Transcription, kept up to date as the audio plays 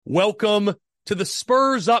Welcome to the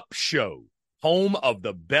Spurs Up Show, home of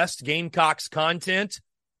the best Gamecocks content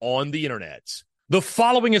on the internet. The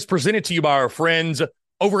following is presented to you by our friends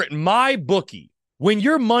over at MyBookie. When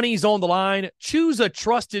your money's on the line, choose a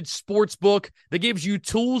trusted sports book that gives you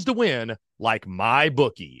tools to win like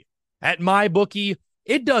MyBookie. At MyBookie,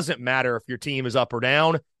 it doesn't matter if your team is up or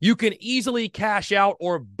down. You can easily cash out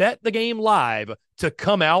or bet the game live to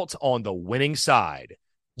come out on the winning side.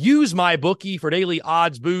 Use MyBookie for daily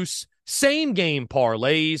odds boosts, same-game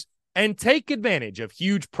parlays, and take advantage of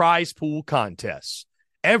huge prize pool contests.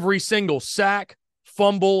 Every single sack,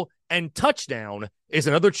 fumble, and touchdown is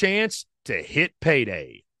another chance to hit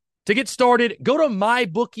payday. To get started, go to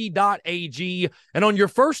mybookie.ag, and on your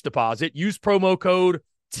first deposit, use promo code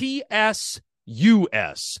TSUS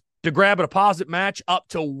to grab a deposit match up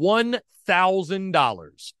to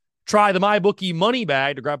 $1,000. Try the MyBookie money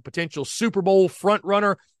bag to grab a potential Super Bowl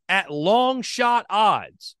frontrunner at long shot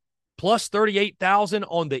odds. Plus 38,000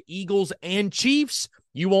 on the Eagles and Chiefs.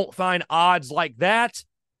 You won't find odds like that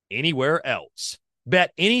anywhere else.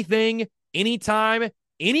 Bet anything, anytime,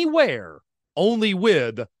 anywhere, only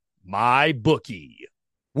with MyBookie.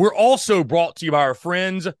 We're also brought to you by our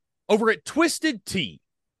friends over at Twisted Tea.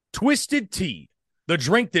 Twisted Tea, the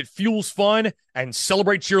drink that fuels fun and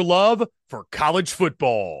celebrates your love for college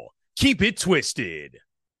football. Keep it twisted.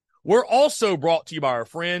 We're also brought to you by our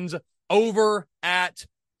friends over at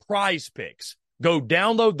Prize Picks. Go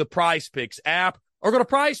download the Prize Picks app or go to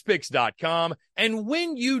prizepicks.com. And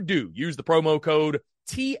when you do, use the promo code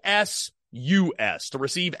TSUS to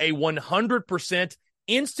receive a 100%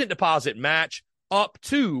 instant deposit match up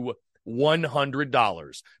to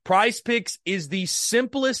 $100. Prize Picks is the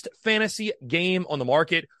simplest fantasy game on the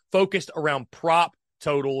market, focused around prop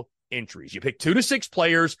total entries. You pick 2 to 6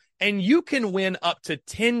 players, and you can win up to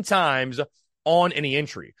 10 times on any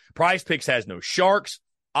entry. Prize Picks has no sharks,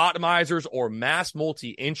 optimizers, or mass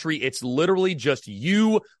multi-entry. It's literally just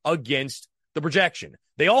you against the projection.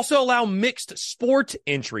 They also allow mixed sport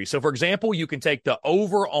entry. So, for example, you can take the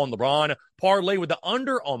over on LeBron, parlay with the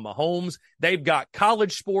under on Mahomes. They've got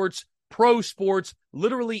college sports, pro sports,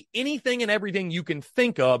 literally anything and everything you can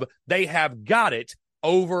think of. They have got it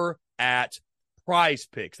over at Prize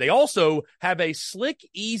Picks. They also have a slick,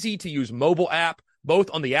 easy-to-use mobile app, both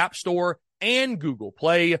on the App Store and Google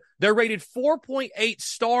Play. They're rated 4.8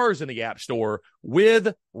 stars in the App Store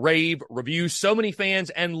with rave reviews. So many fans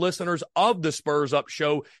and listeners of the Spurs Up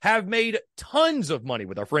Show have made tons of money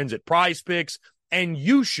with our friends at Prize Picks, and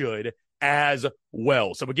you should as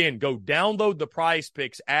well. So again, go download the Prize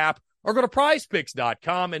Picks app or go to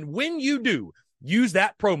prizepicks.com, and when you do, use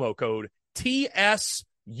that promo code TSUS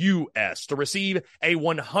to receive a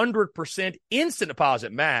 100% instant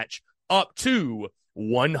deposit match up to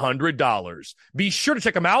 $100. Be sure to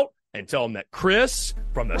check them out and tell them that Chris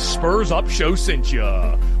from the Spurs Up Show sent you.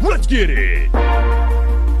 Let's get it.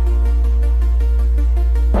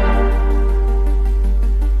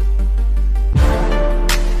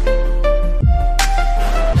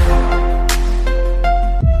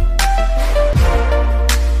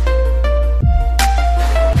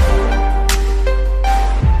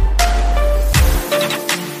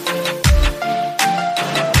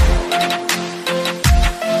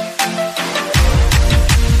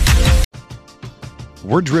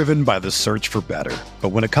 We're driven by the search for better. But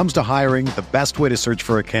when it comes to hiring, the best way to search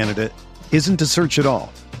for a candidate isn't to search at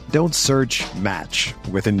all. Don't search, match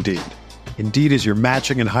with Indeed. Indeed is your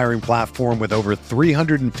matching and hiring platform with over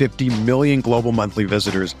 350 million global monthly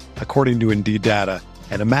visitors, according to Indeed data,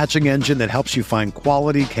 and a matching engine that helps you find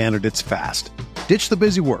quality candidates fast. Ditch the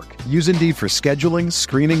busy work. Use Indeed for scheduling,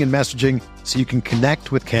 screening, and messaging so you can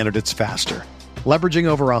connect with candidates faster. Leveraging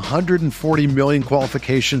over 140 million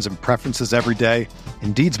qualifications and preferences every day,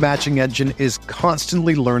 Indeed's matching engine is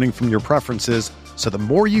constantly learning from your preferences, so the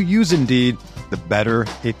more you use Indeed, the better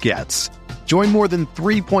it gets. Join more than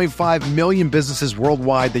 3.5 million businesses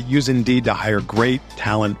worldwide that use Indeed to hire great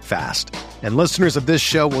talent fast. And listeners of this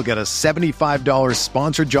show will get a $75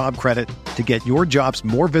 sponsored job credit to get your jobs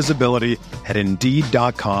more visibility at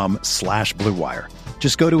Indeed.com/Blue Wire.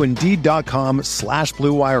 Just go to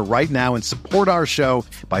Indeed.com/Blue Wire right now and support our show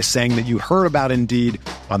by saying that you heard about Indeed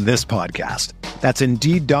on this podcast. That's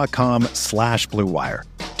Indeed.com/Blue Wire.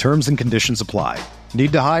 Terms and conditions apply.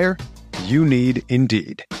 Need to hire? You need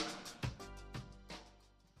Indeed.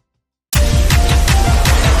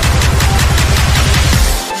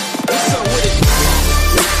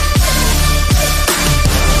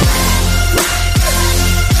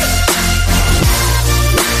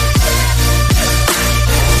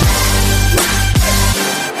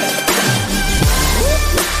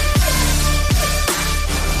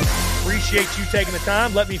 Appreciate you taking the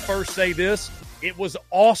time. Let me first say this. It was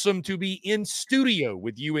awesome to be in studio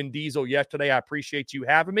with you and Diesel yesterday. I appreciate you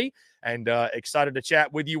having me and excited to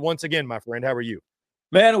chat with you once again, my friend. How are you?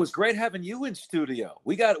 Man, it was great having you in studio.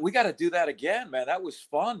 We got to do that again, man. That was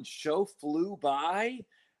fun. Show flew by.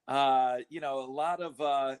 A lot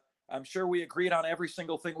of I'm sure we agreed on every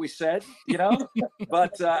single thing we said,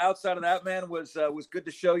 but outside of that, man, was good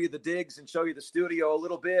to show you the digs and show you the studio a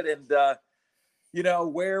little bit, and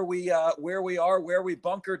where we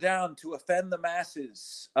bunker down to offend the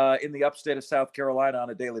masses in the upstate of South Carolina on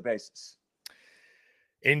a daily basis.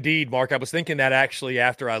 Indeed, Mark. I was thinking that actually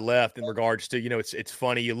after I left in regards to, it's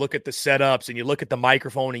funny. You look at the setups and you look at the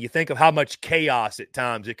microphone and you think of how much chaos at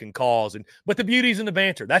times it can cause. But the beauty's in the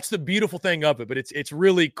banter. That's the beautiful thing of it. But it's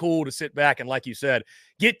really cool to sit back and, like you said,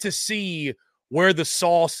 get to see where the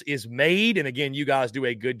sauce is made. And again, you guys do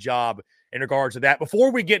a good job in regards to that.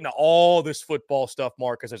 Before we get into all this football stuff,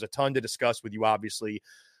 Mark, because there's a ton to discuss with you, obviously,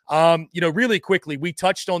 really quickly, we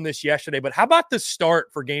touched on this yesterday, but how about the start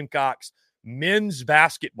for Gamecocks men's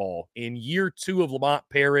basketball in year 2 of Lamont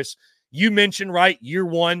Paris? You mentioned, right, year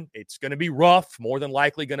 1, it's going to be rough, more than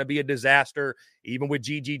likely going to be a disaster, even with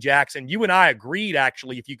G.G. Jackson. You and I agreed,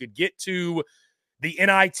 actually, if you could get to the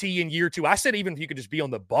NIT in year 2, I said even if you could just be on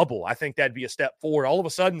the bubble, I think that'd be a step forward. All of a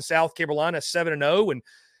sudden, South Carolina 7-0, and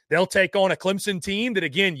they'll take on a Clemson team that,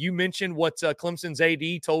 again, you mentioned what Clemson's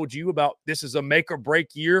AD told you about. This is a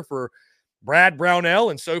make-or-break year for Brad Brownell,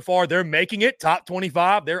 and so far they're making it top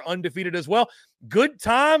 25. They're undefeated as well. Good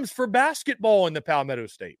times for basketball in the Palmetto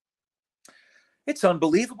State. It's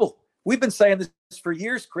unbelievable. We've been saying this for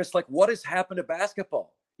years, Chris, like what has happened to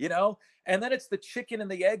basketball, And then it's the chicken and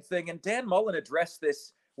the egg thing. And Dan Mullen addressed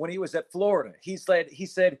this when he was at Florida. He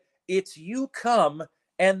said, it's you come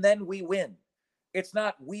and then we win. It's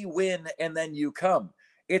not we win and then you come.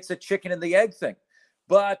 It's a chicken and the egg thing.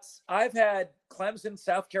 But I've had Clemson,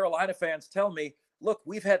 South Carolina fans tell me, look,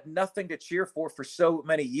 we've had nothing to cheer for so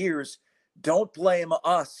many years. Don't blame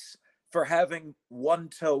us for having one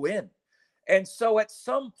toe in. And so at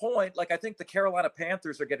some point, like I think the Carolina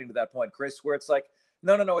Panthers are getting to that point, Chris, where it's like,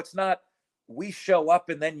 no, it's not we show up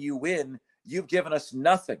and then you win. You've given us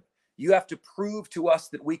nothing. You have to prove to us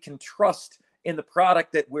that we can trust in the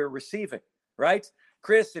product that we're receiving, right?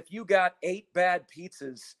 Chris, if you got 8 bad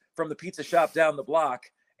pizzas from the pizza shop down the block,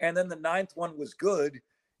 and then the 9th one was good,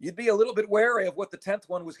 you'd be a little bit wary of what the 10th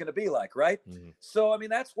one was going to be like, right? Mm-hmm. So, I mean,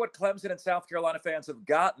 that's what Clemson and South Carolina fans have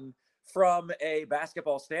gotten from a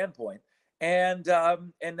basketball standpoint. And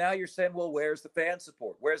now you're saying, well, where's the fan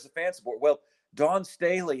support? Where's the fan support? Well, Dawn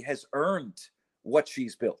Staley has earned what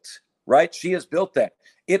she's built, right? She has built that.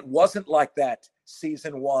 It wasn't like that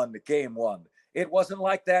season 1, game 1. It wasn't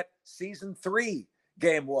like that season 3,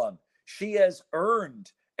 game 1. She has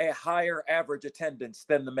earned a higher average attendance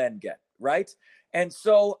than the men get, right? And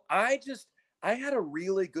so I had a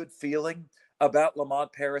really good feeling about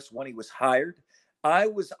Lamont Paris when he was hired. I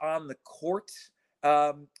was on the court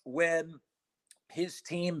when his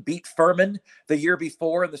team beat Furman the year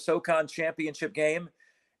before in the SoCon championship game.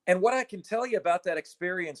 And what I can tell you about that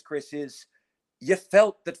experience, Chris, is you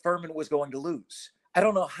felt that Furman was going to lose. I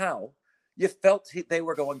don't know how. You felt they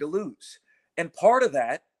were going to lose. And part of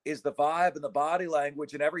that is the vibe and the body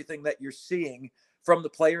language and everything that you're seeing from the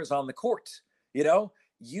players on the court.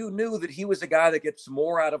 You knew that he was a guy that gets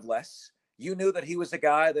more out of less. You knew that he was a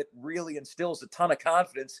guy that really instills a ton of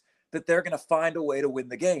confidence that they're going to find a way to win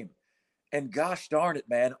the game. And gosh darn it,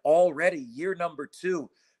 man, already year number 2.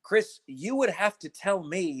 Chris, you would have to tell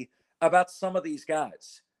me about some of these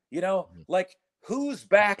guys, like who's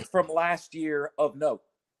back from last year of note,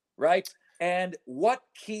 right? And what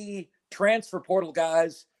key transfer portal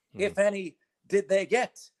guys, if any, did they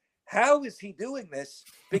get? How is he doing this?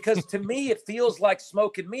 Because to me, it feels like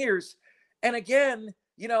smoke and mirrors. And again,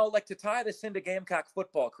 like to tie this into Gamecock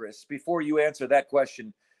football, Chris, before you answer that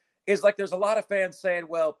question, is like there's a lot of fans saying,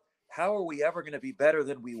 well, how are we ever going to be better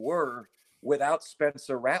than we were without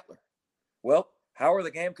Spencer Rattler? Well, how are the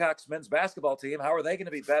Gamecocks men's basketball team? How are they going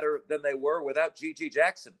to be better than they were without G.G.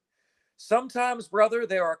 Jackson? Sometimes, brother,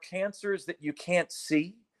 there are cancers that you can't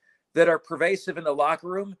see that are pervasive in the locker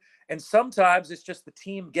room. And sometimes it's just the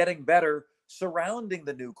team getting better surrounding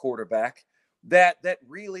the new quarterback that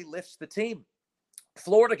really lifts the team.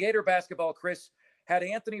 Florida Gator basketball, Chris, had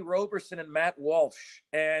Anthony Roberson and Matt Walsh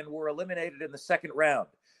and were eliminated in the second round.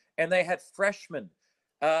 And they had freshmen,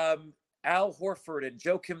 Al Horford and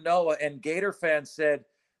Joakim Noah, and Gator fans said,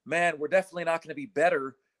 man, we're definitely not going to be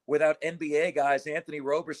better without NBA guys. Anthony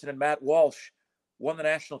Roberson and Matt Walsh won the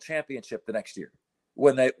national championship the next year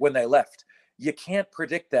when they left. You can't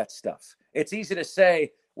predict that stuff. It's easy to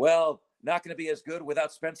say, well, not going to be as good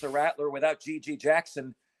without Spencer Rattler, without G.G.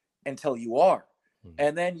 Jackson, until you are.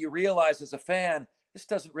 And then you realize as a fan, this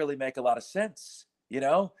doesn't really make a lot of sense.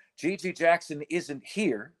 G.G. Jackson isn't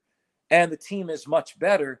here and the team is much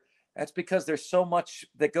better. That's because there's so much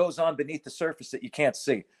that goes on beneath the surface that you can't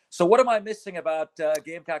see. So what am I missing about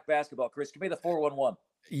Gamecock basketball, Chris? Give me the 411.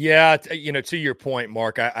 Yeah, to your point,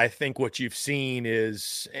 Mark, I think what you've seen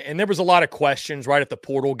is, and there was a lot of questions, right, if the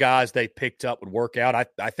portal guys they picked up would work out.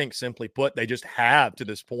 I think simply put, they just have to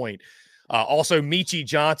this point. Also, Michi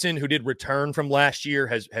Johnson, who did return from last year,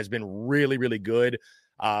 has been really, really good.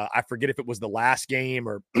 I forget if it was the last game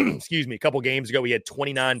or, excuse me, a couple games ago, he had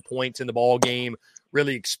 29 points in the ball game,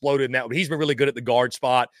 really exploded in that. But he's been really good at the guard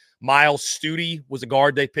spot. Miles Stute was a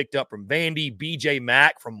guard they picked up from Vandy. BJ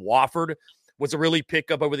Mack from Wofford was a really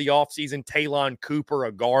pickup over the offseason. Talon Cooper,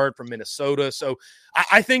 a guard from Minnesota. So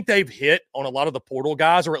I think they've hit on a lot of the portal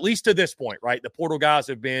guys, or at least to this point, right? The portal guys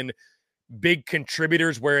have been big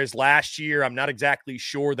contributors, whereas last year, I'm not exactly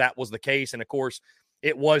sure that was the case. And, of course,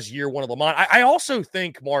 it was year one of Lamont. I also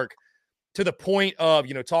think, Mark, to the point of,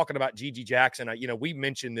 talking about G.G. Jackson, we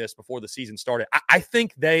mentioned this before the season started. I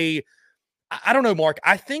think I don't know, Mark,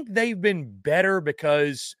 I think they've been better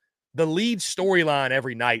because the lead storyline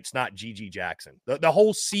every night's not G.G. Jackson. The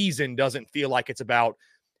whole season doesn't feel like it's about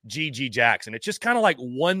G.G. Jackson. It's just kind of like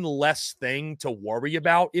one less thing to worry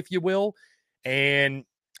about, if you will. And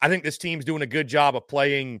I think this team's doing a good job of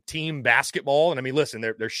playing team basketball. And I mean, listen,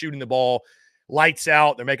 they're shooting the ball lights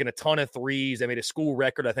out. They're making a ton of threes. They made a school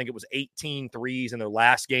record. I think it was 18 threes in their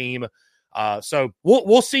last game. So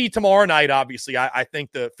we'll see tomorrow night. Obviously, I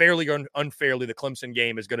think the fairly or unfairly, the Clemson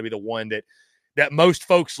game is going to be the one that most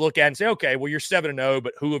folks look at and say, okay, well, you're 7-0,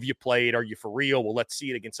 but who have you played? Are you for real? Well, let's see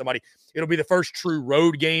it against somebody. It'll be the first true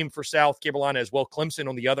road game for South Carolina as well. Clemson,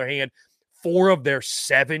 on the other hand, 4 of their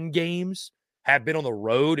 7 games have been on the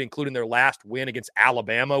road, including their last win against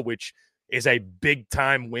Alabama, which is a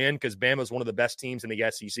big-time win because Bama is one of the best teams in the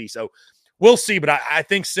SEC. So we'll see. But I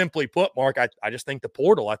think simply put, Mark, I just think the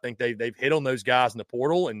portal, I think they've hit on those guys in the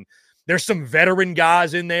portal. And there's some veteran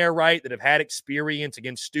guys in there, right, that have had experience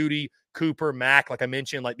against Stute, Cooper, Mack. Like I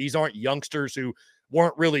mentioned, like these aren't youngsters who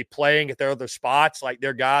weren't really playing at their other spots. Like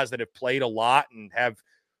they're guys that have played a lot and have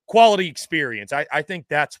quality experience. I think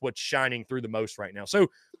that's what's shining through the most right now. So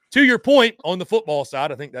to your point on the football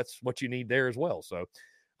side, I think that's what you need there as well. So,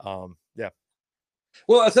 yeah.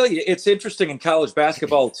 Well, I'll tell you, it's interesting in college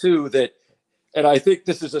basketball too and I think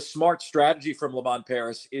this is a smart strategy from Lamont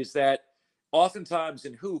Paris, is that oftentimes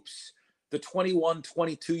in hoops, the 21,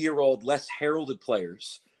 22-year-old less heralded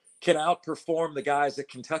players can outperform the guys that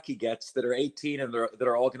Kentucky gets that are 18 and that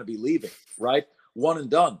are all going to be leaving, right? One and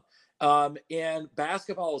done. And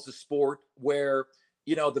basketball is a sport where,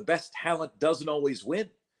 the best talent doesn't always win.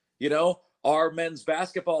 Our men's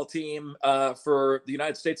basketball team for the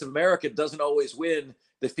United States of America doesn't always win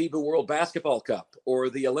the FIBA World Basketball Cup or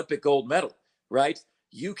the Olympic gold medal, right?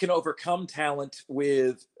 You can overcome talent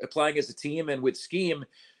with playing as a team and with scheme.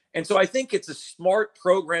 And so I think it's a smart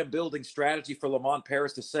program building strategy for Lamont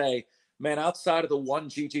Paris to say, man, outside of the one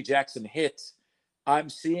G.G. Jackson hit, I'm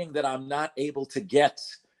seeing that I'm not able to get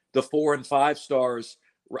the 4 and 5 stars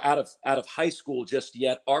out of high school just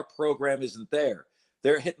yet. Our program isn't there.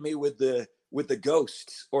 They're hitting me with the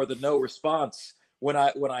ghosts or the no response when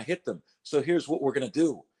I hit them. So here's what we're going to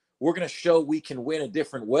do. We're going to show we can win a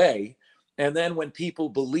different way. And then when people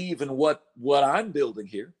believe in what I'm building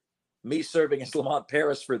here, me serving as Lamont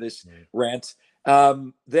Paris for this rant,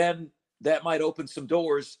 then that might open some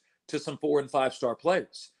doors to some 4 and 5 star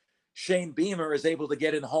players. Shane Beamer is able to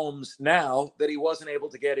get in homes now that he wasn't able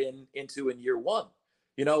to get into in year one.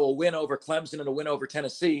 A win over Clemson and a win over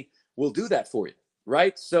Tennessee will do that for you.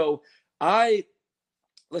 Right. So I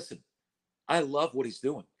love what he's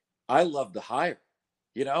doing. I love the hire,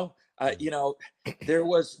 there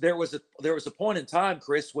was a point in time,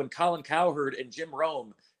 Chris, when Colin Cowherd and Jim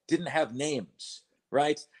Rome didn't have names.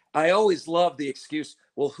 Right. I always love the excuse.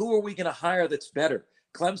 Well, who are we going to hire that's better?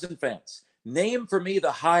 Clemson fans, name for me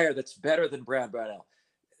the hire that's better than Brad Brownell.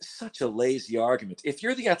 Such a lazy argument. If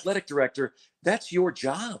you're the athletic director, that's your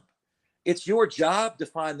job. It's your job to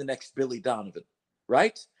find the next Billy Donovan.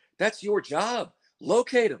 Right? That's your job.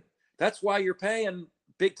 Locate him. That's why you're paying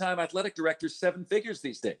big-time athletic directors 7 figures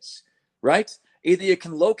these days. Right? Either you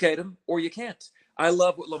can locate him or you can't. I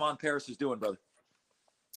love what Lamont Paris is doing, brother.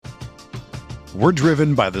 We're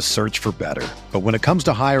driven by the search for better. But when it comes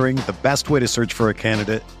to hiring, the best way to search for a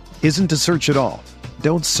candidate isn't to search at all.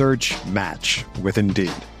 Don't search, match with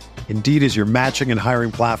Indeed. Indeed is your matching and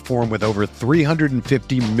hiring platform with over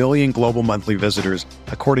 350 million global monthly visitors,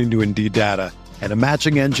 according to Indeed data, and a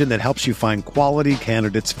matching engine that helps you find quality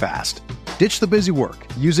candidates fast. Ditch the busy work.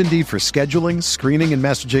 Use Indeed for scheduling, screening, and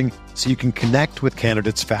messaging so you can connect with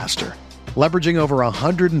candidates faster. Leveraging over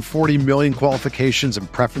 140 million qualifications and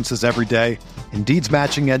preferences every day, Indeed's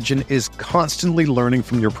matching engine is constantly learning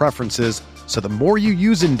from your preferences, so the more you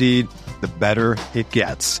use Indeed, the better it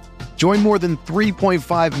gets. Join more than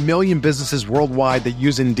 3.5 million businesses worldwide that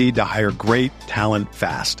use Indeed to hire great talent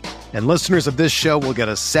fast. And listeners of this show will get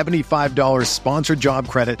a $75 sponsored job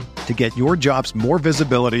credit to get your jobs more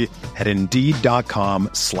visibility at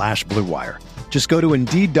Indeed.com/Blue Wire. Just go to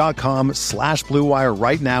Indeed.com/Blue Wire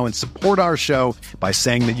right now and support our show by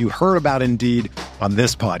saying that you heard about Indeed on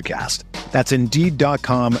this podcast. That's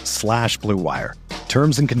Indeed.com/Blue Wire.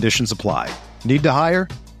 Terms and conditions apply. Need to hire?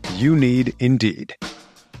 You need Indeed.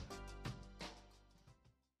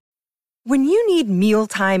 When you need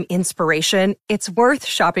mealtime inspiration, it's worth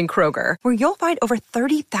shopping Kroger, where you'll find over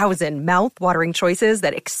 30,000 mouth-watering choices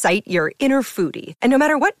that excite your inner foodie. And no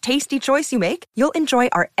matter what tasty choice you make, you'll enjoy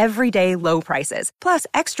our everyday low prices, plus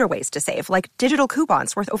extra ways to save, like digital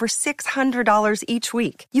coupons worth over $600 each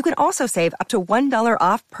week. You can also save up to $1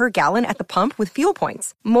 off per gallon at the pump with fuel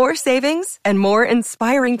points. More savings and more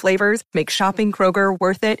inspiring flavors make shopping Kroger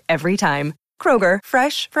worth it every time. Kroger,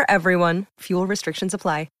 fresh for everyone. Fuel restrictions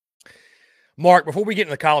apply. Mark, before we get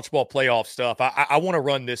into the college football playoff stuff, I want to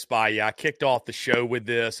run this by you. I kicked off the show with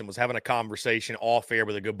this and was having a conversation off air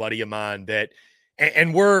with a good buddy of mine that,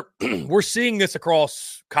 and we're seeing this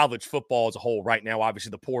across college football as a whole right now.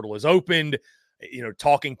 Obviously, the portal is opened.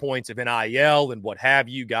 Talking points of NIL and what have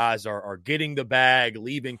you. Guys are getting the bag,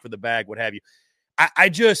 leaving for the bag, what have you. I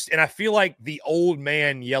feel like the old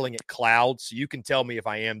man yelling at clouds. So you can tell me if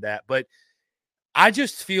I am that, but I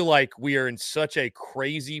just feel like we are in such a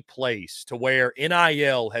crazy place to where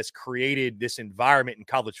NIL has created this environment in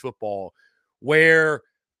college football where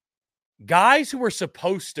guys who are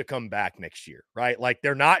supposed to come back next year, right? Like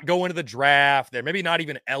they're not going to the draft. They're maybe not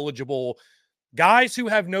even eligible. Guys who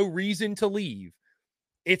have no reason to leave.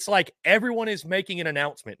 It's like everyone is making an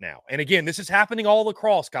announcement now. And again, this is happening all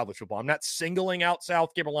across college football. I'm not singling out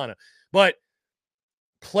South Carolina, but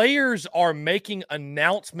players are making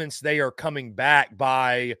announcements they are coming back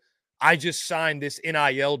by, I just signed this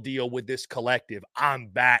NIL deal with this collective. I'm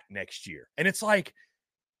back next year. And it's like,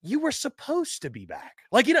 you were supposed to be back.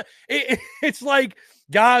 Like, it's like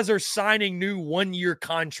guys are signing new one-year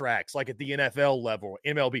contracts, like at the NFL level,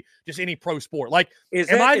 MLB, just any pro sport. Like, is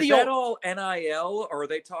that all NIL, or are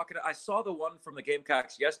they talking? I saw the one from the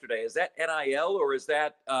Gamecocks yesterday. Is that NIL or is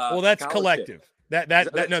that well, that's collective.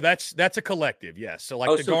 That's a collective, yes. So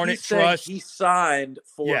like the Garnet Trust, he signed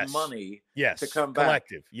for money, yes, to come back.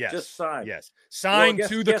 Collective, yes, just signed, yes, signed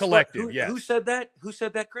to the collective, yes. Who said that? Who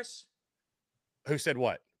said that, Chris? Who said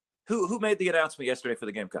what? Who made the announcement yesterday for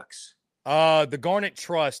the Gamecocks? The Garnet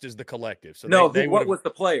Trust is the collective. So what was the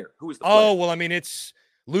player? Who was the player? Oh, well, I mean, it's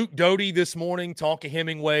Luke Doty this morning, Tonka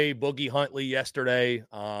Hemingway, Boogie Huntley yesterday,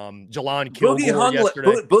 Jelon Kilgore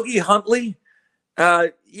yesterday. Boogie Huntley,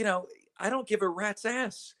 I don't give a rat's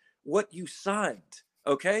ass what you signed,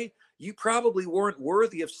 okay? You probably weren't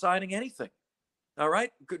worthy of signing anything, all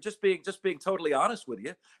right? Just being totally honest with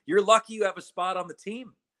you. You're lucky you have a spot on the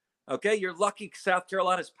team, okay? You're lucky South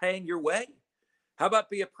Carolina's paying your way. How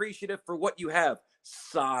about be appreciative for what you have?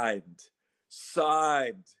 Signed.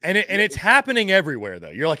 And it's happening everywhere,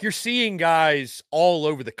 though. You're seeing guys all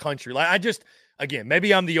over the country. Like, again,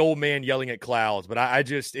 maybe I'm the old man yelling at clouds, but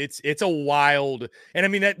it's a wild, and I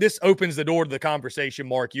mean that this opens the door to the conversation,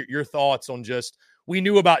 Mark. Your thoughts on just, we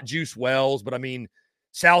knew about Juice Wells, but I mean,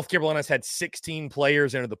 South Carolina's had 16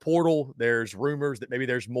 players enter the portal. There's rumors that maybe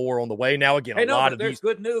there's more on the way. Now, again, there's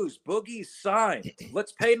good news. Boogie's signed.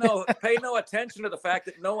 Let's pay no attention to the fact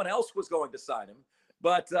that no one else was going to sign him,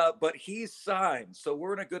 but he's signed, so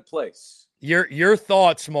we're in a good place. Your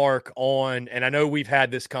thoughts, Mark, on, and I know we've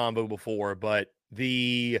had this combo before, but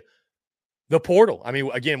the portal. I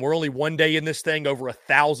mean, again, we're only one day in this thing. Over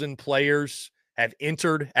 1,000 players have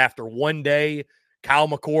entered after one day. Kyle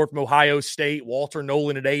McCord from Ohio State, Walter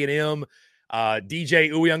Nolan at A&M,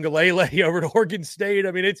 DJ Uiagalelei over at Oregon State.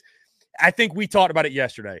 I mean, I think we talked about it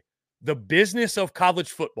yesterday. The business of college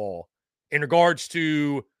football in regards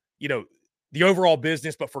to, the overall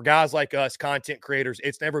business, but for guys like us, content creators,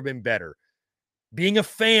 it's never been better. Being a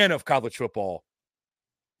fan of college football,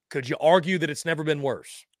 could you argue that it's never been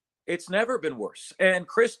worse? It's never been worse. And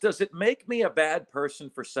Chris, does it make me a bad person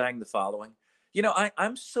for saying the following?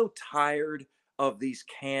 I'm so tired of these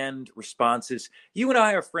canned responses. You and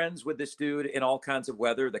I are friends with this dude in all kinds of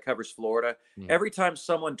weather that covers Florida. Every time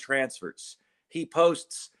someone transfers, he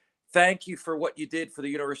posts, "Thank you for what you did for the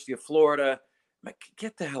University of Florida.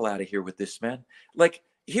 Get the hell out of here with this, man. Like,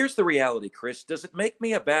 here's the reality, Chris. Does it make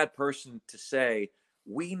me a bad person to say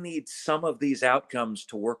we need some of these outcomes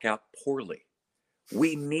to work out poorly?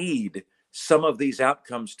 We need some of these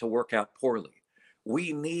outcomes to work out poorly.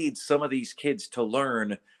 We need some of these kids to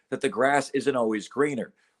learn that the grass isn't always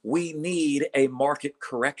greener. We need a market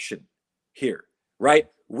correction here, right?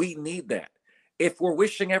 We need that. If we're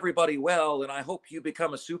wishing everybody well, and I hope you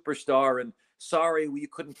become a superstar, and sorry, we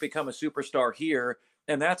couldn't become a superstar here,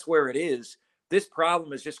 and that's where it is, this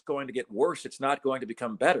problem is just going to get worse. It's not going to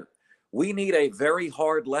become better. We need a very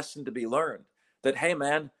hard lesson to be learned that, hey,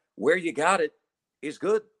 man, where you got it is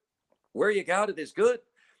good. Where you got it is good.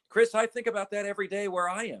 Chris, I think about that every day where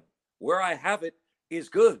I am. Where I have it is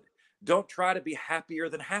good. Don't try to be happier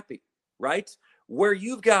than happy, right? Where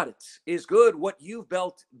you've got it is good. What you've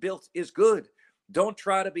built is good. Don't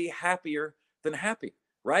try to be happier than happy,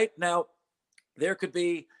 right? Now, there could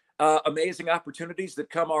be amazing opportunities that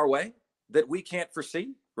come our way that we can't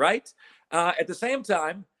foresee, right? At the same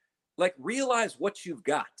time, like, realize what you've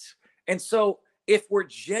got. And so if we're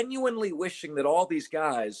genuinely wishing that all these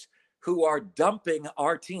guys who are dumping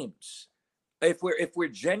our teams, if we're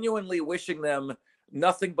genuinely wishing them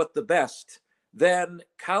nothing but the best, then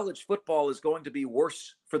college football is going to be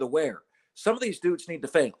worse for the wear. Some of these dudes need to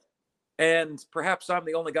fail. And perhaps I'm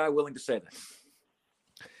the only guy willing to say that.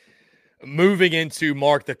 Moving into,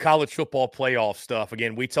 Mark, the college football playoff stuff.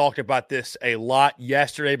 Again, we talked about this a lot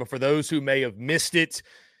yesterday, but for those who may have missed it,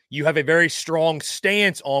 you have a very strong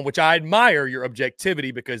stance on, which I admire your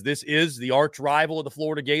objectivity, because this is the arch rival of the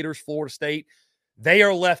Florida Gators, Florida State. They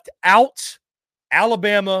are left out.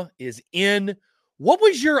 Alabama is in. What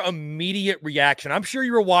was your immediate reaction? I'm sure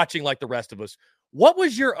you were watching like the rest of us. What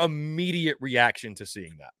was your immediate reaction to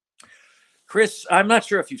seeing that? Chris, I'm not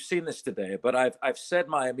sure if you've seen this today, but I've said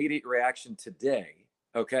my immediate reaction today.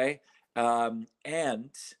 Okay,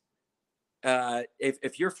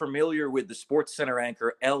 if you're familiar with the Sports Center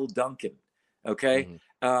anchor Elle Duncan, okay,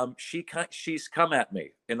 she's come at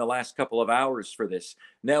me in the last couple of hours for this.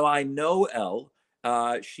 Now I know Elle.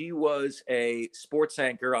 She was a sports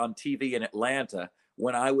anchor on TV in Atlanta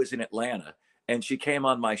when I was in Atlanta, and she came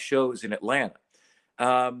on my shows in Atlanta.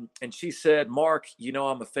 And she said, Mark, you know,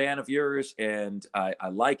 I'm a fan of yours and I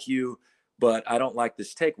like you, but I don't like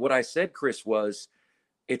this take. What I said, Chris, was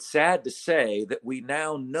it's sad to say that we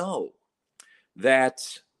now know that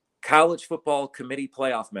college football committee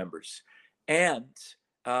playoff members and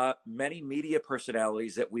many media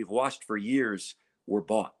personalities that we've watched for years were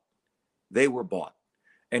bought. They were bought.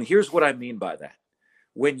 And here's what I mean by that.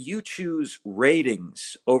 When you choose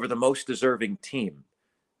ratings over the most deserving team,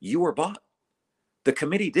 you were bought. The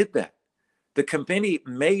committee did that. The committee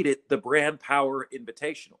made it the Brand Power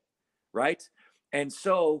Invitational, right? And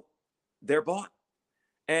so they're bought.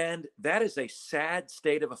 And that is a sad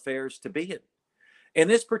state of affairs to be in. In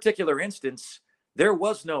this particular instance, there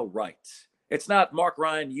was no right. It's not, Mark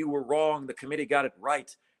Ryan, you were wrong. The committee got it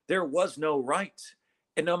right. There was no right.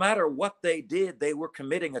 And no matter what they did, they were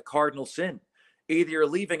committing a cardinal sin. Either you're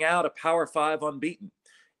leaving out a Power Five unbeaten.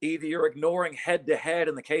 Either you're ignoring head-to-head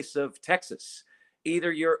in the case of Texas.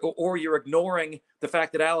 Either you're ignoring the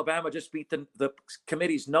fact that Alabama just beat the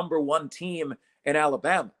committee's number one team in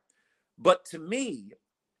Alabama. But to me,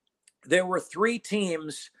 there were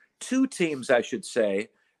two teams, I should say,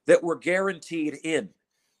 that were guaranteed in.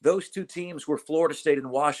 Those two teams were Florida State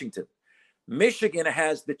and Washington. Michigan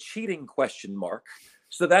has the cheating question mark,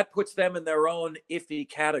 so that puts them in their own iffy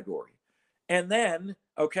category. And then,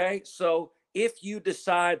 okay, so if you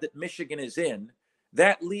decide that Michigan is in,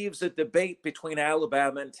 that leaves a debate between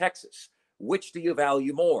Alabama and Texas. Which do you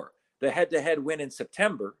value more? The head-to-head win in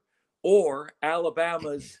September or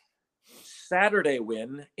Alabama's Saturday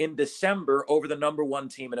win in December over the number one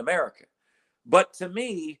team in America? But to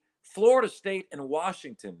me, Florida State and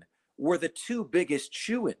Washington were the two biggest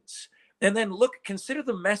shoo-ins. And then consider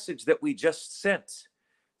the message that we just sent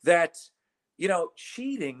that,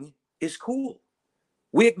 cheating is cool.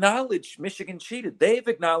 We acknowledge Michigan cheated. They've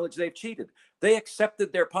acknowledged they've cheated. They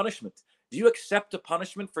accepted their punishment. Do you accept a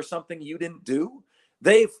punishment for something you didn't do?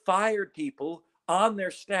 They've fired people on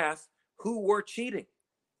their staff who were cheating.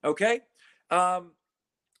 Okay?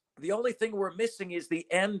 The only thing we're missing is the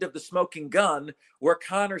end of the smoking gun where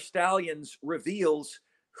Connor Stallions reveals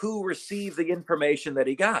who received the information that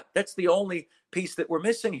he got. That's the only piece that we're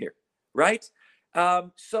missing here, right?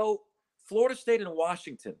 So Florida State and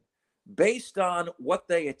Washington, based on what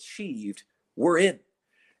they achieved, were in.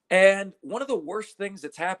 And one of the worst things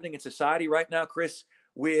that's happening in society right now, Chris,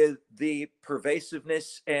 with the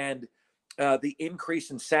pervasiveness and the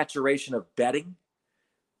increase in saturation of betting,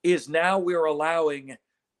 is now we're allowing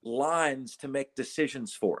lines to make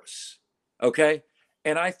decisions for us. Okay.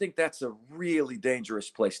 And I think that's a really dangerous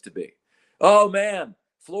place to be. Oh, man,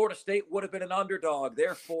 Florida State would have been an underdog.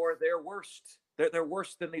 Therefore, they're worst. They're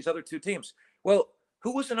worse than these other two teams. Well,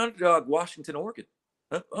 who was an underdog? Washington, Oregon.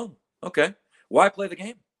 Oh, okay. Why play the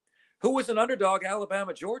game? Who was an underdog?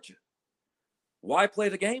 Alabama, Georgia. Why play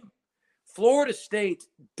the game? Florida State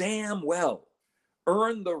damn well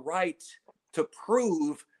earned the right to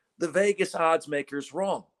prove the Vegas odds makers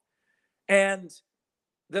wrong. And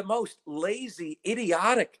the most lazy,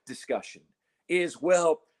 idiotic discussion is,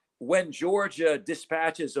 well, when Georgia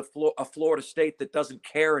dispatches a Florida State that doesn't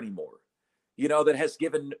care anymore, that has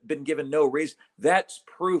been given no reason, that's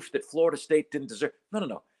proof that Florida State didn't deserve.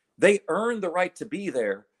 No. They earned the right to be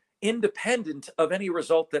there independent of any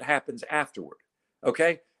result that happens afterward.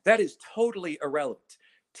 Okay? That is totally irrelevant.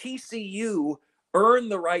 TCU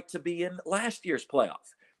earned the right to be in last year's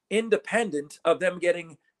playoff, independent of them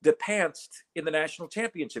getting depantsed in the national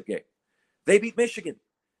championship game. They beat Michigan.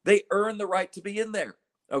 They earned the right to be in there.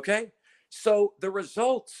 Okay? So the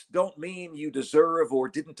results don't mean you deserve or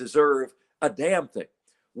didn't deserve a damn thing.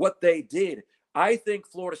 What they did, I think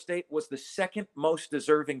Florida State was the second most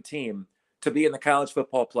deserving team to be in the college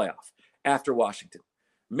football playoff after Washington.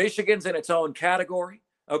 Michigan's in its own category.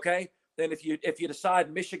 Okay? Then if you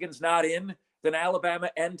decide Michigan's not in, then Alabama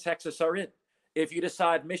and Texas are in. If you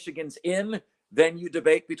decide Michigan's in, then you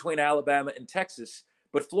debate between Alabama and Texas.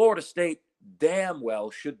 But Florida State damn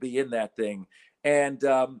well should be in that thing. And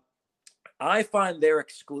I find their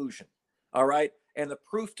exclusion, all right, and the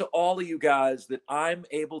proof to all of you guys that I'm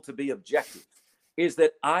able to be objective is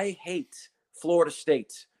that I hate Florida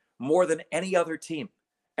State more than any other team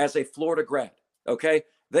as a Florida grad, okay?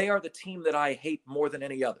 They are the team that I hate more than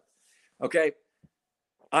any other, okay?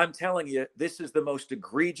 I'm telling you, this is the most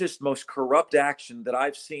egregious, most corrupt action that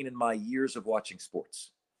I've seen in my years of watching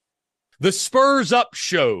sports. The Spurs Up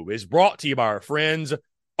Show is brought to you by our friends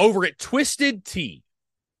over at Twisted Tea.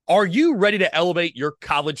 Are you ready to elevate your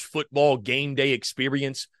college football game day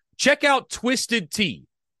experience? Check out Twisted Tea,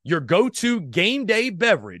 your go-to game day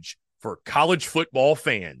beverage for college football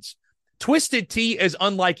fans. Twisted Tea is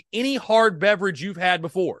unlike any hard beverage you've had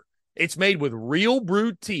before. It's made with real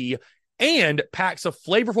brewed tea and packs a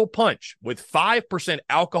flavorful punch with 5%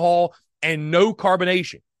 alcohol and no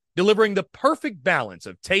carbonation, delivering the perfect balance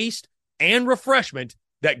of taste and refreshment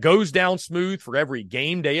that goes down smooth for every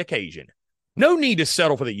game day occasion. No need to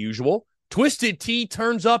settle for the usual. Twisted Tea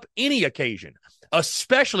turns up any occasion,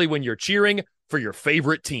 especially when you're cheering for your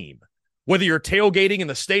favorite team. Whether you're tailgating in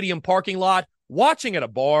the stadium parking lot, watching at a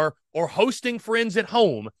bar, or hosting friends at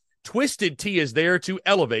home, Twisted Tea is there to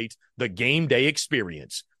elevate the game day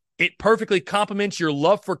experience. It perfectly complements your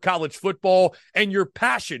love for college football and your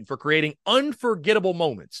passion for creating unforgettable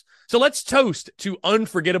moments. So let's toast to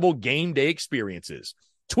unforgettable game day experiences.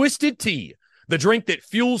 Twisted Tea, the drink that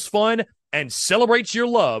fuels fun and celebrates your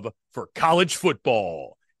love for college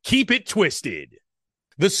football. Keep it twisted.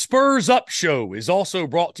 The Spurs Up Show is also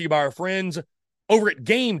brought to you by our friends over at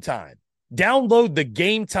Game Time. Download the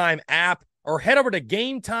Game Time app or head over to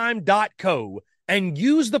gametime.co and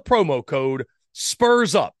use the promo code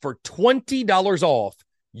SPURSUP for $20 off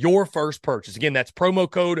your first purchase. Again, that's promo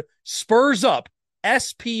code SPURSUP,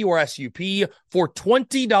 SPURSUP, for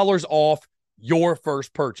 $20 off your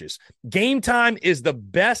first purchase. Game Time is the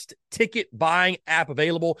best ticket buying app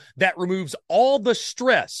available that removes all the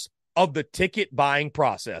stress of the ticket buying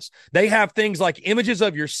process. They have things like images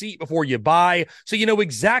of your seat before you buy, so you know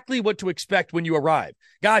exactly what to expect when you arrive.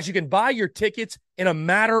 Guys, you can buy your tickets in a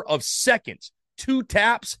matter of seconds. 2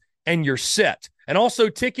 taps and you're set. And also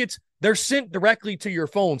tickets, they're sent directly to your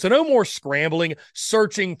phone. So no more scrambling,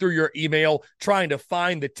 searching through your email, trying to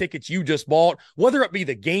find the tickets you just bought, whether it be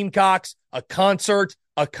the Gamecocks, a concert,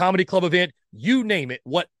 a comedy club event, you name it,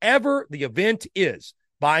 whatever the event is,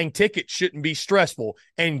 buying tickets shouldn't be stressful.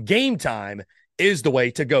 And Game Time is the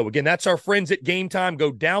way to go. Again, that's our friends at Game Time.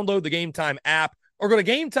 Go download the Game Time app or go to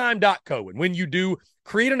gametime.co. And when you do,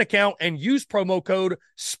 create an account and use promo code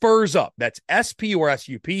SPURSUP. That's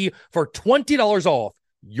SPURSUP for $20 off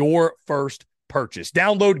your first purchase.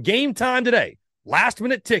 Download Game Time today. Last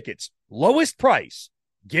minute tickets, lowest price,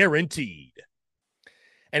 guaranteed.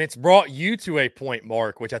 And it's brought you to a point,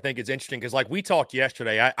 Mark, which I think is interesting because like we talked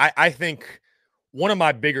yesterday, I think one of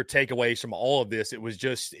my bigger takeaways from all of this, it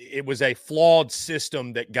was a flawed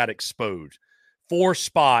system that got exposed. 4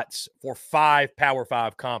 spots for 5 Power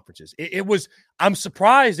 5 conferences. I'm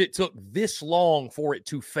surprised it took this long for it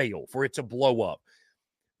to fail, for it to blow up.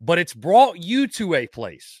 But it's brought you to a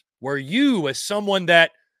place where you, as someone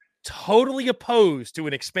that totally opposed to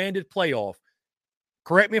an expanded playoff,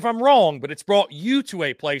 correct me if I'm wrong, but it's brought you to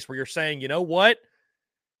a place where you're saying, you know what?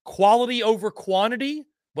 Quality over quantity,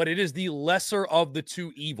 but it is the lesser of the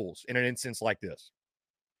two evils in an instance like this.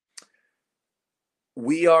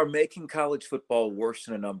 We are making college football worse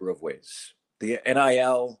in a number of ways. The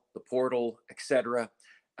NIL, the portal, etc.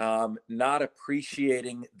 Not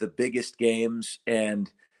appreciating the biggest games,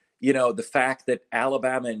 and the fact that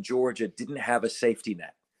Alabama and Georgia didn't have a safety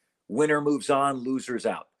net. Winner moves on, losers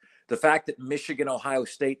out. The fact that Michigan, Ohio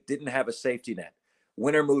State didn't have a safety net.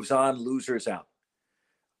 Winner moves on, losers out.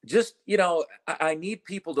 Just, I need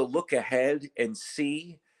people to look ahead and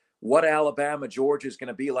see what Alabama, Georgia is going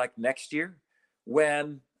to be like next year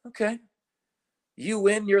when, okay, you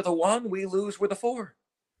win, you're the 1, we lose, we're the 4.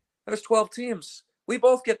 There's 12 teams. We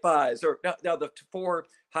both get buys, or now the 4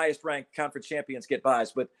 highest ranked conference champions get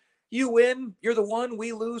buys, but you win, you're the 1,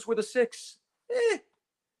 we lose, we're the 6.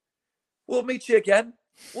 We'll meet you again.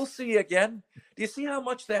 We'll see you again. Do you see how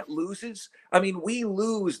much that loses? I mean, we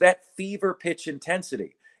lose that fever pitch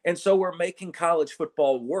intensity. And so we're making college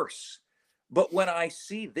football worse. But when I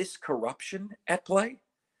see this corruption at play,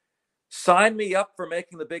 sign me up for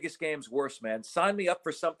making the biggest games worse, man. Sign me up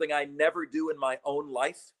for something I never do in my own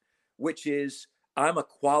life, which is I'm a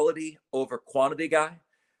quality over quantity guy.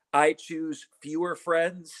 I choose fewer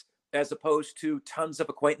friends as opposed to tons of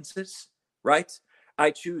acquaintances, right? I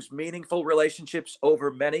choose meaningful relationships over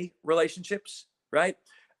many relationships, right?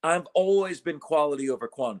 I've always been quality over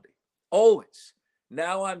quantity, always.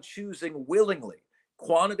 Now I'm choosing willingly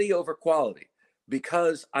quantity over quality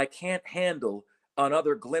because I can't handle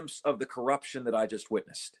another glimpse of the corruption that I just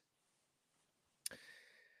witnessed.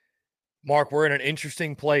 Mark, we're in an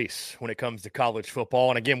interesting place when it comes to college football.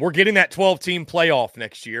 And again, we're getting that 12-team playoff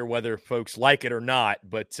next year, whether folks like it or not.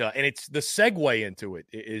 But and it's the segue into it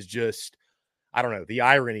is just, I don't know, the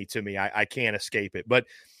irony to me. I can't escape it. But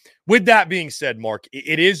with that being said, Mark,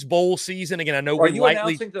 it is bowl season. Again, I know Are you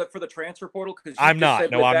announcing for the transfer portal? Because I'm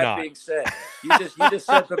not. No, I'm not. Being said, you just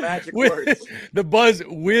said the magic words. The buzz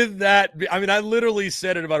with that. I mean, I literally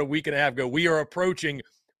said it about a week and a half ago. We are approaching,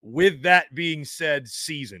 with that being said,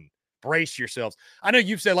 season. Brace yourselves. I know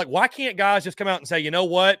you've said, like, why can't guys just come out and say, you know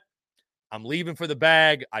what? I'm leaving for the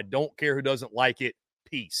bag. I don't care who doesn't like it.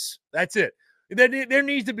 Peace. That's it. There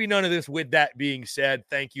needs to be none of this. With that being said,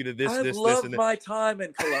 thank you to this, I this, love and my time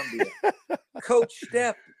in Columbia. Coach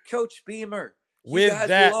Stepp, Coach Beamer. With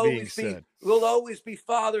that being said, will always be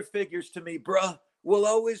father figures to me, bruh. Will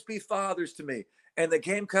always be fathers to me. And the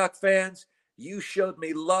Gamecock fans, you showed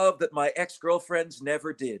me love that my ex-girlfriends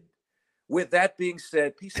never did. With that being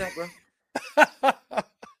said, peace out, bro.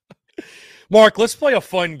 Mark, let's play a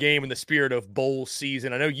fun game in the spirit of bowl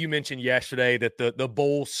season. I know you mentioned yesterday that the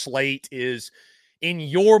bowl slate is, in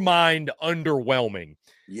your mind, underwhelming.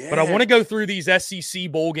 Yeah. But I want to go through these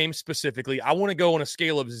SEC bowl games specifically. I want to go on a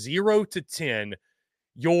scale of 0 to 10,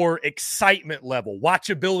 your excitement level,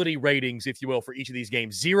 watchability ratings, if you will, for each of these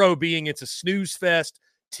games. 0 being it's a snooze fest,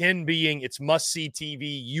 10 being it's must-see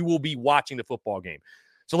TV. You will be watching the football game.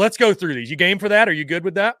 So let's go through these. You game for that? Are you good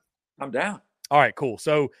with that? I'm down. All right, cool.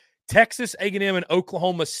 So Texas A&M and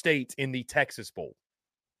Oklahoma State in the Texas Bowl.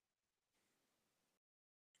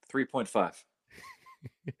 3.5.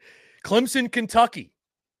 Clemson, Kentucky.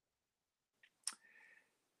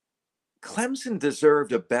 Clemson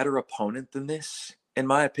deserved a better opponent than this, in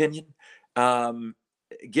my opinion,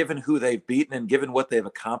 given who they've beaten and given what they've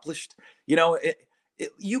accomplished.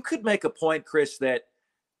 You could make a point, Chris, that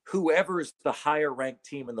whoever is the higher ranked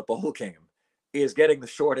team in the bowl game is getting the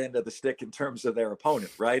short end of the stick in terms of their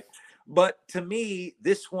opponent, right? But to me,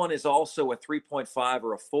 this one is also a 3.5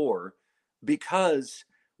 or a 4 because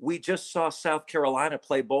we just saw South Carolina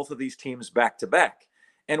play both of these teams back to back.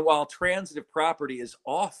 And while transitive property is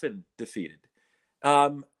often defeated,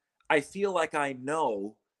 I feel like I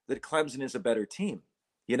know that Clemson is a better team.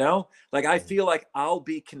 I feel like I'll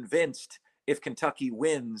be convinced if Kentucky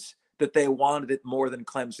wins that they wanted it more than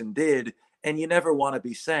Clemson did. And you never want to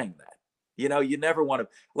be saying that. You never want to,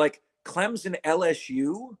 like Clemson,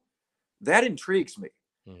 LSU, that intrigues me.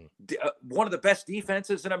 One of the best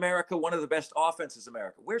defenses in America, one of the best offenses in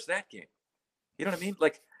America. Where's that game? You know what I mean?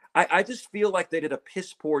 Like, I just feel like they did a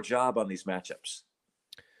piss poor job on these matchups.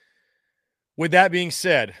 With that being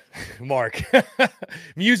said, Mark,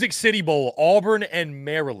 Music City Bowl, Auburn and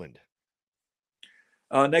Maryland.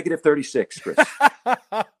 -36, Chris.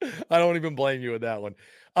 I don't even blame you with that one.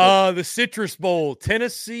 The Citrus Bowl,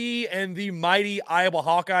 Tennessee and the mighty Iowa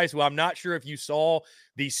Hawkeyes, who I'm not sure if you saw,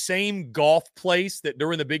 the same golf place that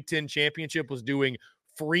during the Big Ten Championship was doing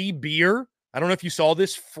free beer. I don't know if you saw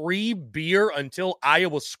this, free beer until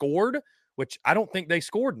Iowa scored which I don't think they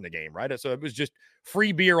scored in the game, right? So it was just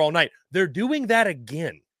free beer all night. They're doing that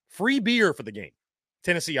again. Free beer for the game.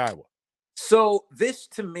 Tennessee, Iowa. So this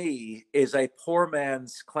to me is a poor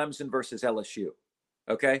man's Clemson versus LSU.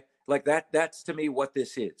 Okay? Like that's to me what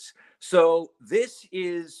this is. So this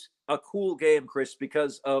is a cool game, Chris,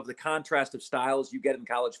 because of the contrast of styles you get in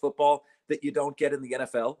college football that you don't get in the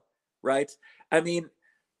NFL, right? I mean,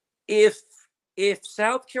 if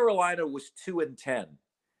South Carolina was 2-10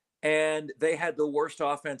 and they had the worst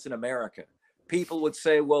offense in America, people would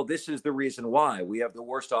say, well, this is the reason why we have the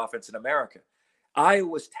worst offense in America.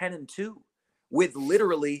 Iowa's 10-2 with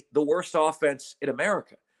literally the worst offense in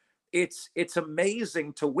America. It's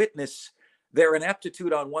amazing to witness their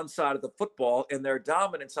ineptitude on one side of the football and their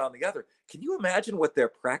dominance on the other. Can you imagine what their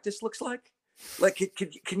practice looks like? Like,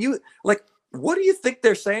 can you, like, what do you think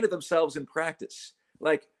they're saying to themselves in practice?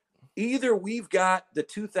 Like, either we've got the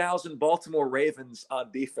 2000 Baltimore Ravens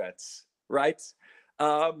on defense, right?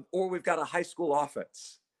 Or we've got a high school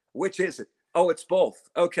offense. Which is it? Oh, it's both.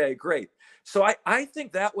 Okay, great. So I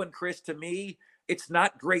think that one, Chris, to me, it's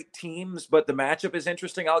not great teams, but the matchup is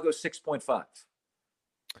interesting. I'll go 6.5.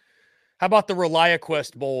 How about the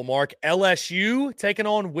ReliaQuest Bowl, Mark? LSU taking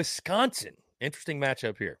on Wisconsin. Interesting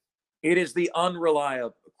matchup here. It is the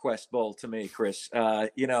UnReliaQuest Bowl to me, Chris.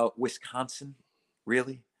 Wisconsin,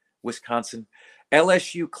 really? Wisconsin?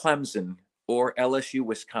 LSU Clemson or LSU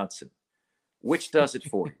Wisconsin? Which does it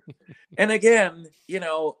for you? And again,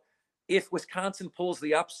 if Wisconsin pulls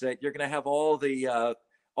the upset, you're going to have all the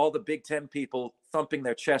Big Ten people thumping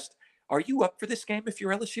their chest. Are you up for this game if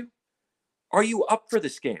you're LSU? Are you up for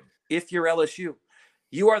this game if you're LSU?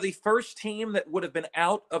 You are the first team that would have been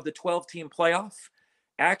out of the 12-team playoff.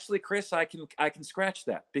 Actually, Chris, I can scratch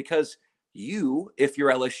that because you, if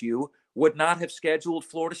you're LSU, would not have scheduled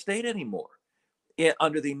Florida State anymore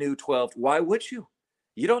under the new 12. Why would you?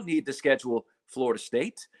 You don't need to schedule Florida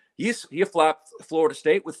State. You flap Florida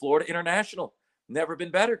State with Florida International. Never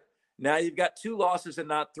been better. Now you've got 2 losses and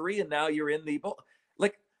not 3, and now you're in the bowl.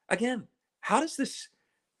 Like, again, how did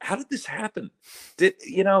this happen?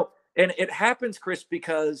 And it happens, Chris,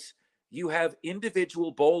 because you have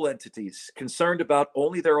individual bowl entities concerned about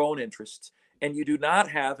only their own interests, and you do not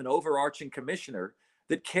have an overarching commissioner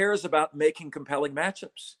that cares about making compelling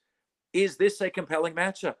matchups. Is this a compelling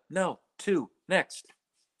matchup? No. 2. Next.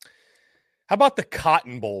 How about the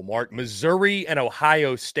Cotton Bowl, Mark? Missouri and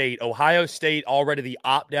Ohio State. Ohio State, already the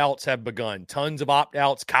opt-outs have begun. Tons of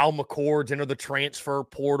opt-outs. Kyle McCord's entered the transfer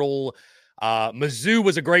portal. Mizzou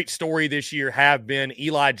was a great story this year, have been.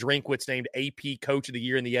 Eli Drinkwitz named AP Coach of the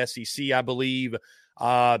Year in the SEC, I believe.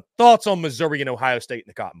 Thoughts on Missouri and Ohio State in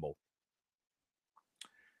the Cotton Bowl?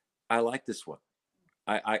 I like this one.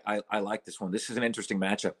 I like this one. This is an interesting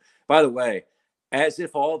matchup. By the way, as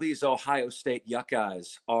if all these Ohio State yuck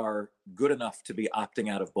guys are good enough to be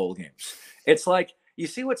opting out of bowl games. It's like, you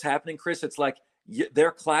see what's happening, Chris? It's like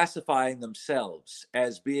they're classifying themselves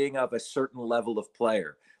as being of a certain level of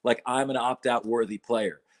player. Like, I'm an opt-out worthy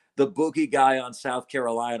player. The boogie guy on South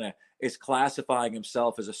Carolina is classifying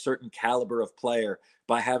himself as a certain caliber of player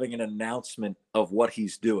by having an announcement of what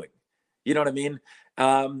he's doing. You know what I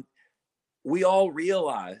mean? We all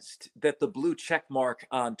realized that the blue check mark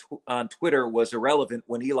on Twitter was irrelevant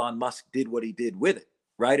when Elon Musk did what he did with it,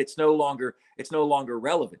 right? It's no longer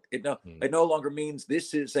relevant. It no longer means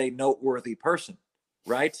this is a noteworthy person,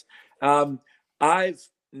 right? I've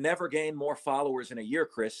never gained more followers in a year,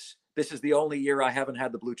 Chris. This is the only year I haven't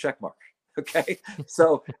had the blue check mark. Okay.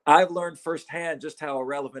 So I've learned firsthand just how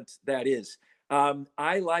irrelevant that is.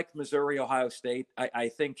 I like Missouri, Ohio State. I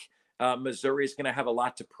think Missouri is going to have a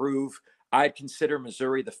lot to prove. I'd consider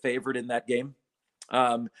Missouri the favorite in that game,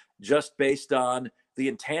 just based on the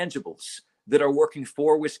intangibles that are working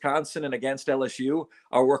for Wisconsin and against LSU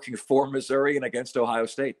are working for Missouri and against Ohio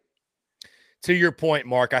State. To your point,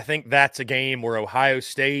 Mark, I think that's a game where Ohio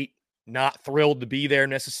State, not thrilled to be there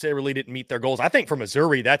necessarily, didn't meet their goals. I think for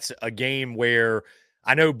Missouri, that's a game where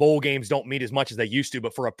I know bowl games don't meet as much as they used to,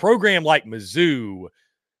 but for a program like Mizzou,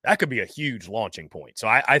 that could be a huge launching point. So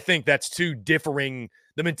I think that's two differing –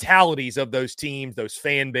 the mentalities of those teams, those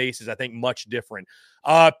fan bases, I think much different.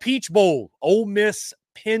 Peach Bowl, Ole Miss,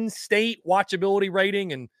 Penn State, watchability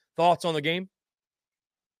rating and thoughts on the game?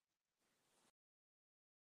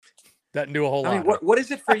 Doesn't do a whole lot. I mean, what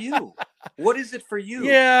is it for you? What is it for you?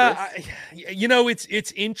 Yeah,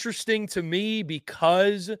 it's interesting to me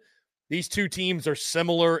because these two teams are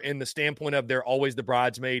similar in the standpoint of they're always the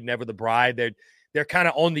bridesmaid, never the bride. They're kind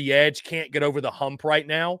of on the edge, can't get over the hump right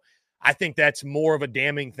now. I think that's more of a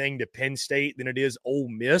damning thing to Penn State than it is Ole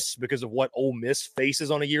Miss because of what Ole Miss faces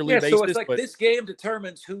on a yearly basis. So it's like this game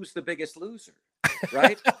determines who's the biggest loser.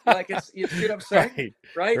 right? Like you see what I'm saying?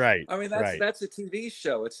 Right. I mean, Right. that's a TV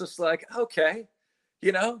show. It's just like, okay,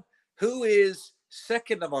 who is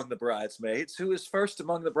second among the bridesmaids? Who is first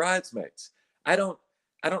among the bridesmaids? I don't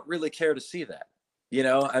really care to see that.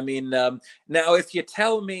 I mean, now if you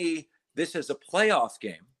tell me this is a playoff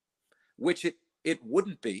game, which it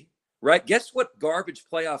wouldn't be, right? Guess what garbage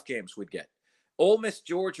playoff games we'd get? Ole Miss,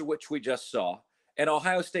 Georgia, which we just saw, and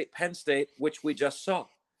Ohio State, Penn State, which we just saw.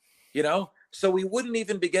 So we wouldn't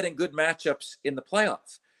even be getting good matchups in the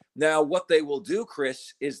playoffs. Now, what they will do,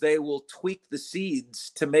 Chris, is they will tweak the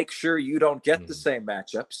seeds to make sure you don't get the same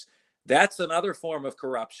matchups. That's another form of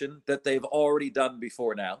corruption that they've already done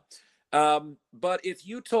before now. But if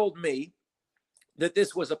you told me that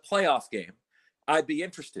this was a playoff game, I'd be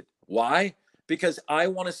interested. Why? Because I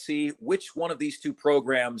want to see which one of these two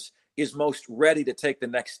programs is most ready to take the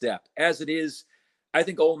next step. As it is, I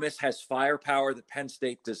think Ole Miss has firepower that Penn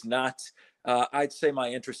State does not. I'd say my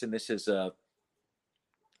interest in this is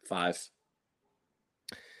 5.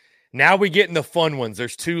 Now we get in the fun ones.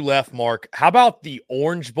 There's 2 left, Mark. How about the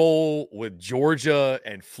Orange Bowl with Georgia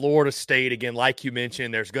and Florida State? Again, like you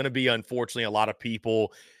mentioned, there's going to be, unfortunately, a lot of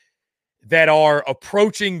people that are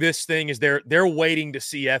approaching this thing as they're waiting to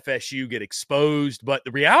see FSU get exposed. But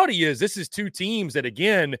the reality is this is 2 teams that,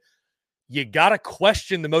 again, you got to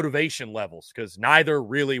question the motivation levels because neither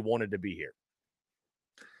really wanted to be here.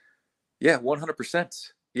 Yeah,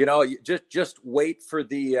 100%. You just wait for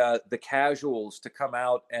the casuals to come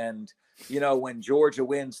out and, when Georgia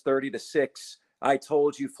wins 30-6, I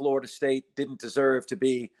told you Florida State didn't deserve to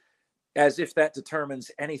be, as if that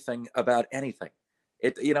determines anything about anything.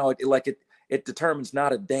 It determines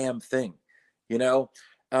not a damn thing.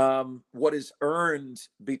 What is earned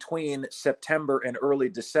between September and early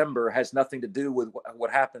December has nothing to do with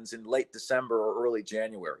what happens in late December or early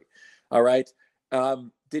January. All right.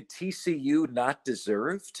 Did TCU not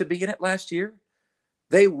deserve to be in it last year?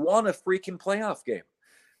 They won a freaking playoff game.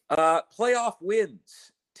 Playoff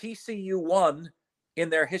wins. TCU 1 in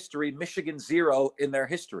their history, Michigan 0 in their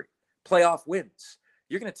history. Playoff wins.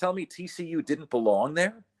 You're going to tell me TCU didn't belong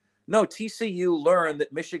there? No, TCU learned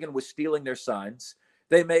that Michigan was stealing their signs.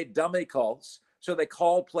 They made dummy calls. So they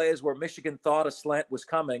called plays where Michigan thought a slant was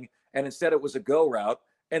coming, and instead it was a go route,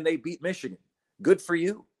 and they beat Michigan. Good for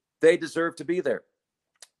you. They deserve to be there.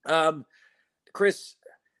 Chris,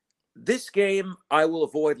 this game I will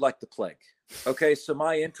avoid like the plague. Okay, so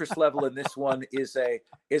my interest level in this one is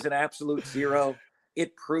an absolute 0.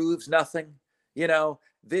 It proves nothing.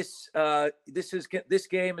 This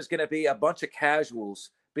game is going to be a bunch of casuals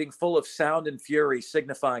being full of sound and fury,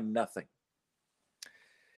 signifying nothing.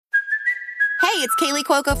 Hey, it's Kaylee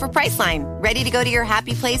Cuoco for Priceline. Ready to go to your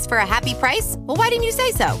happy place for a happy price? Well, why didn't you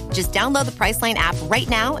say so? Just download the Priceline app right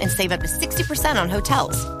now and save up to 60% on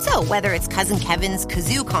hotels. So whether it's Cousin Kevin's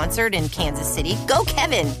Kazoo Concert in Kansas City, go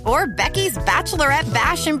Kevin, or Becky's Bachelorette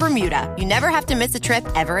Bash in Bermuda, you never have to miss a trip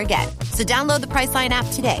ever again. So download the Priceline app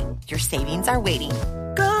today. Your savings are waiting.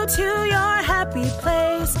 Go to your happy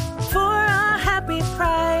place for a happy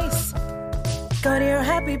price. Go to your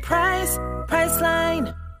happy price,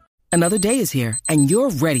 Priceline. Another day is here, and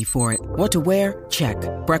you're ready for it. What to wear? Check.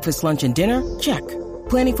 Breakfast, lunch, and dinner? Check.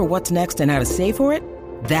 Planning for what's next and how to save for it?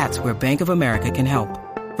 That's where Bank of America can help.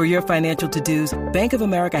 For your financial to-dos, Bank of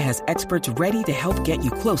America has experts ready to help get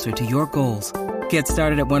you closer to your goals. Get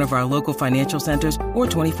started at one of our local financial centers or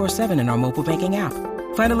 24/7 in our mobile banking app.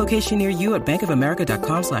 Find a location near you at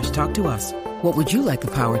bankofamerica.com/talktous. What would you like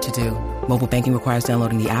the power to do? Mobile banking requires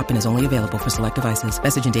downloading the app and is only available for select devices.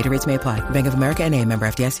 Message and data rates may apply. Bank of America NA, member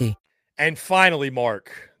FDIC. And finally,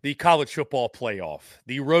 Mark, the college football playoff,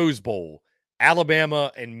 the Rose Bowl,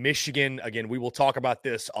 Alabama and Michigan. Again, we will talk about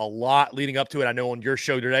this a lot leading up to it. I know on your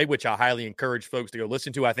show today, which I highly encourage folks to go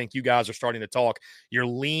listen to. I think you guys are starting to talk your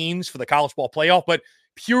leans for the college football playoff, but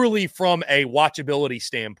purely from a watchability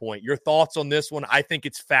standpoint, your thoughts on this one. I think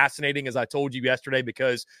it's fascinating, as I told you yesterday,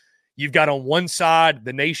 because you've got on one side,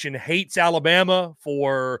 the nation hates Alabama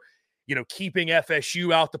for, keeping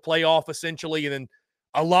FSU out the playoff essentially. And then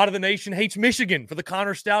a lot of the nation hates Michigan for the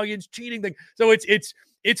Connor Stallions cheating thing. So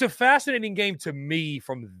it's a fascinating game to me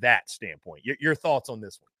from that standpoint. Your thoughts on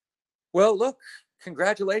this one? Well, look,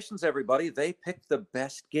 congratulations, everybody. They picked the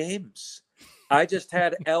best games. I just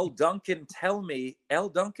had L. Duncan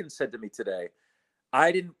said to me today,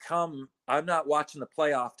 I'm not watching the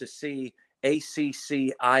playoff to see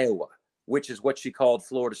ACC Iowa, which is what she called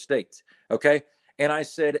Florida State. Okay. And I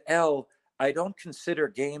said, L, I don't consider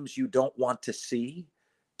games you don't want to see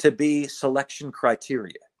to be selection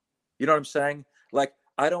criteria. You know what I'm saying? Like,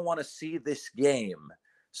 I don't want to see this game.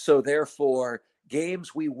 So therefore,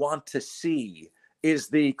 games we want to see is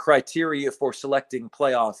the criteria for selecting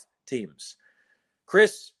playoff teams.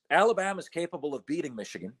 Chris, Alabama's capable of beating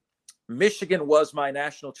Michigan. Michigan was my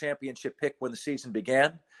national championship pick when the season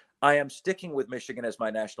began. I am sticking with Michigan as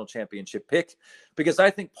my national championship pick because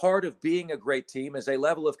I think part of being a great team is a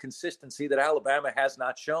level of consistency that Alabama has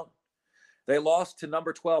not shown. They lost to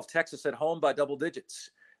number 12 Texas at home by double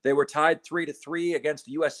digits. They were tied 3-3 against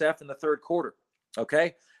USF in the third quarter.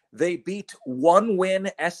 Okay. They beat one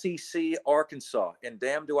win SEC Arkansas, and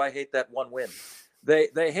damn, do I hate that one win. They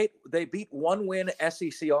beat one win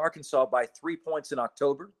SEC Arkansas by 3 points in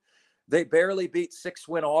October. They barely beat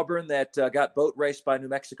 6-win Auburn that got boat raced by New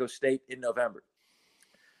Mexico State in November.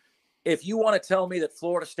 If you want to tell me that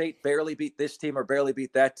Florida State barely beat this team or barely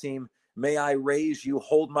beat that team, may I raise you,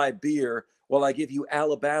 hold my beer while I give you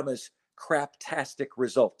Alabama's craptastic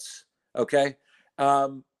results. Okay.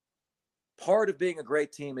 Part of being a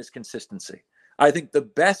great team is consistency. I think the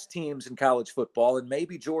best teams in college football, and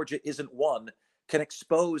maybe Georgia isn't one, can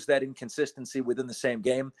expose that inconsistency within the same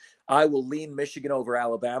game. I will lean Michigan over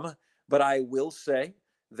Alabama, but I will say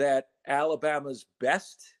that Alabama's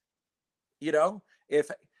best, if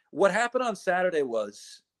what happened on Saturday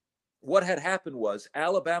was, what had happened was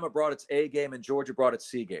Alabama brought its A game and Georgia brought its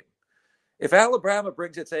C game. If Alabama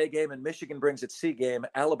brings its A game and Michigan brings its C game,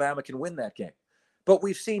 Alabama can win that game. But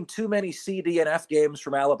we've seen too many C, D, and F games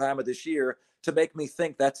from Alabama this year to make me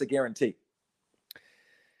think that's a guarantee.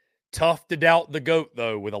 Tough to doubt the GOAT,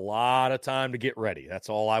 though, with a lot of time to get ready. That's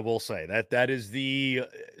all I will say. That is the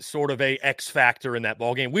sort of a X factor in that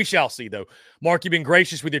ball game. We shall see, though. Mark, you've been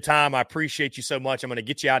gracious with your time. I appreciate you so much. I'm going to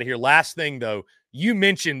get you out of here. Last thing, though, you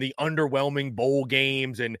mentioned the underwhelming bowl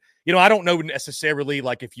games, and I don't know necessarily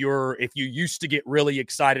like if you used to get really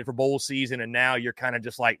excited for bowl season and now you're kind of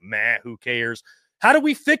just like, meh, who cares? How do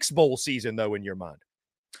we fix bowl season, though, in your mind?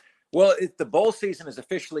 Well, the bowl season is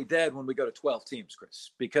officially dead when we go to 12 teams,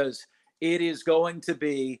 Chris, because it is going to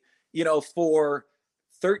be, for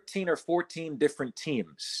 13 or 14 different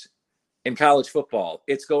teams in college football,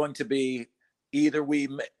 it's going to be either we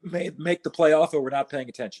make the playoff or we're not paying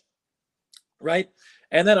attention, right?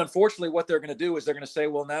 And then, unfortunately, what they're going to do is they're going to say,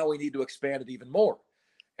 well, now we need to expand it even more.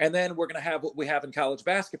 And then we're going to have what we have in college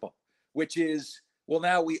basketball, which is, well,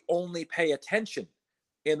 now we only pay attention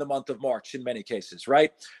in the month of March in many cases,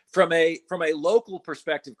 right? From a local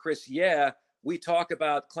perspective, Chris, yeah, we talk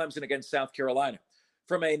about Clemson against South Carolina.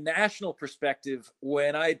 From a national perspective,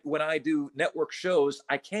 when I do network shows,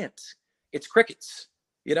 I can't. It's crickets.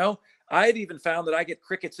 I've even found that I get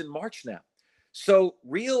crickets in March now. So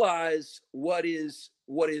realize what is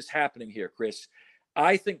happening here, Chris.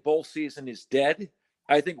 I think bowl season is dead.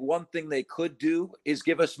 I think one thing they could do is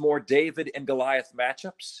give us more David and Goliath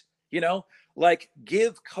matchups, like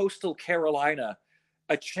give Coastal Carolina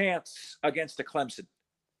a chance against a Clemson.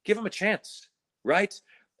 Give them a chance, right?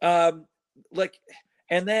 And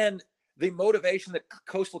then the motivation that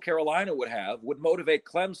Coastal Carolina would motivate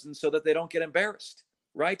Clemson so that they don't get embarrassed,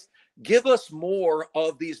 right? Give us more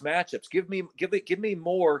of these matchups. Give me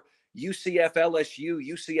more UCF LSU,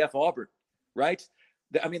 UCF Auburn, right?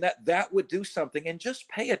 I mean, that would do something, and just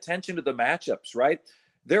pay attention to the matchups, right?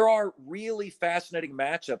 There are really fascinating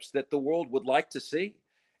matchups that the world would like to see.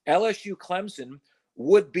 LSU Clemson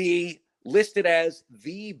would be listed as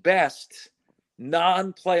the best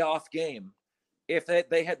non-playoff game if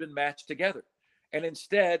they had been matched together. And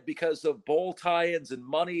instead, because of bowl tie-ins and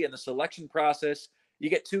money and the selection process, you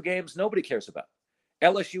get two games nobody cares about.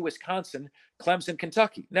 LSU Wisconsin, Clemson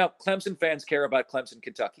Kentucky. Now, Clemson fans care about Clemson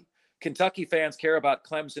Kentucky. Kentucky fans care about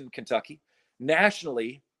Clemson, Kentucky.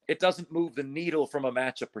 Nationally, it doesn't move the needle from a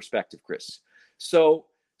matchup perspective, Chris. So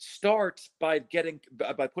start by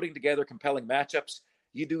putting together compelling matchups.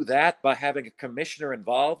 You do that by having a commissioner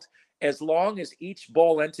involved. As long as each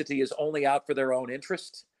bowl entity is only out for their own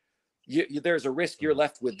interest, there's a risk you're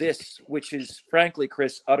left with this, which is, frankly,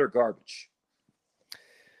 Chris, utter garbage.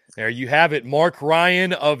 There you have it. Marc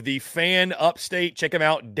Ryan of the Fan Upstate. Check him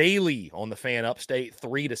out daily on the Fan Upstate,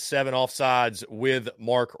 3 to 7 offsides with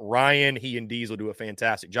Marc Ryan. He and Diesel do a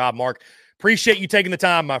fantastic job. Marc, appreciate you taking the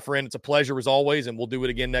time, my friend. It's a pleasure as always, and we'll do it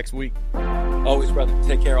again next week. Always, brother.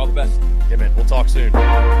 Take care. All the best. Yeah, man. We'll talk soon.